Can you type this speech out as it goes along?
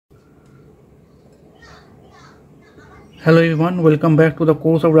Hello everyone, welcome back to the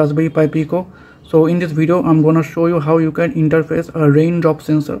course of Raspberry Pi Pico. So in this video I'm gonna show you how you can interface a raindrop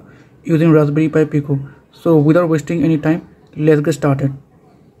sensor using Raspberry Pi Pico. So without wasting any time, let's get started.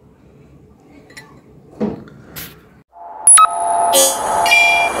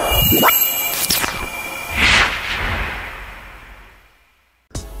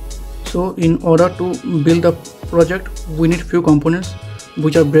 So in order to build the project, we need few components,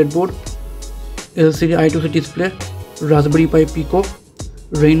 which are breadboard, LCD I2C display, Raspberry Pi Pico,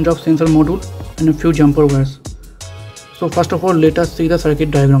 raindrop sensor module, and a few jumper wires. So first of all, let us see the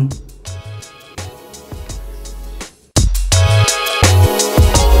circuit diagram.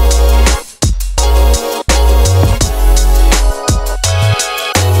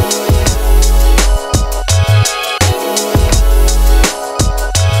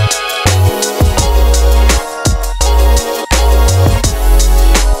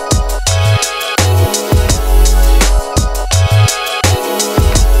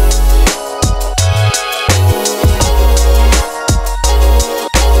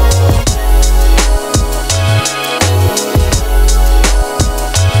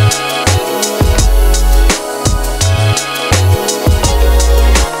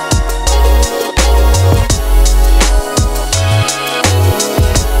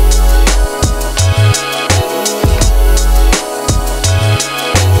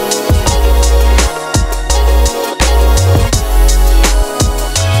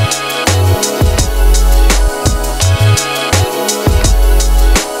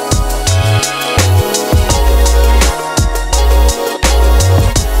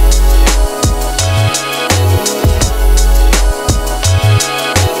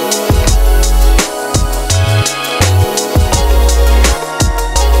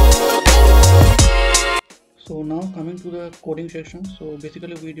 So now coming to the coding section. So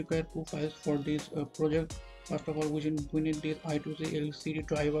basically we require two files for this project. First of all, we need this I2C LCD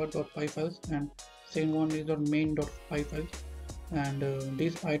driver.py files, and second one is our main.py files. And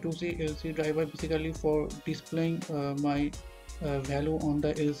this I2C LCD driver basically for displaying my value on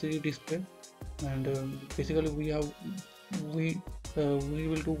the LCD display. And basically we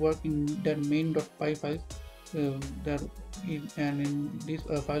will do work in that main.py files. And in this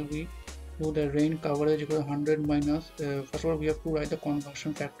file we do the rain coverage equal 100 minus first of all we have to write the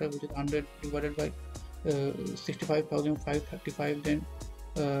conversion factor, which is 100 divided by 65,535. Then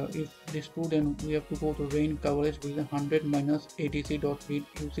if this true, then we have to go to rain coverage, which is 100 minus atc.read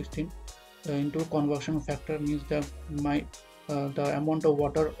u16 into conversion factor, means that the amount of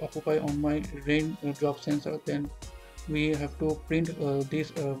water occupied on my rain drop sensor. Then we have to print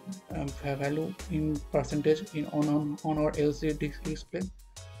this value in percentage on our LCD display.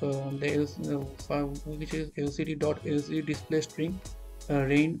 Which is lcd.lcd display string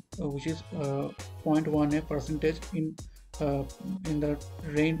rain, which is 0.1 percentage in the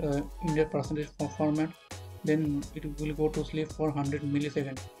rain in the percentage format. Then it will go to sleep for 100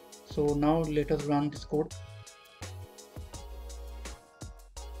 milliseconds. So now let us run this code.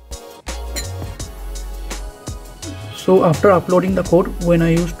 So after uploading the code, when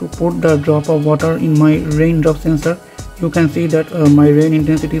I used to put the drop of water in my raindrop sensor, you can see that my rain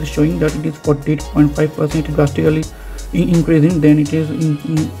intensity is showing that it is 48.5%, drastically increasing. Then it is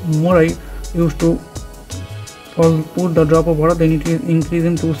more I used to put the drop of water, then it is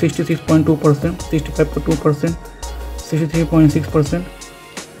increasing to 66.2%, 65.2%, 63.6%.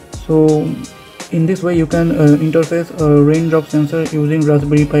 So in this way you can interface a raindrop sensor using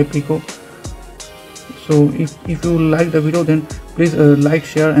Raspberry Pi Pico. So if you like the video, then please like,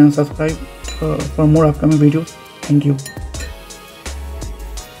 share and subscribe for more upcoming videos. Thank you.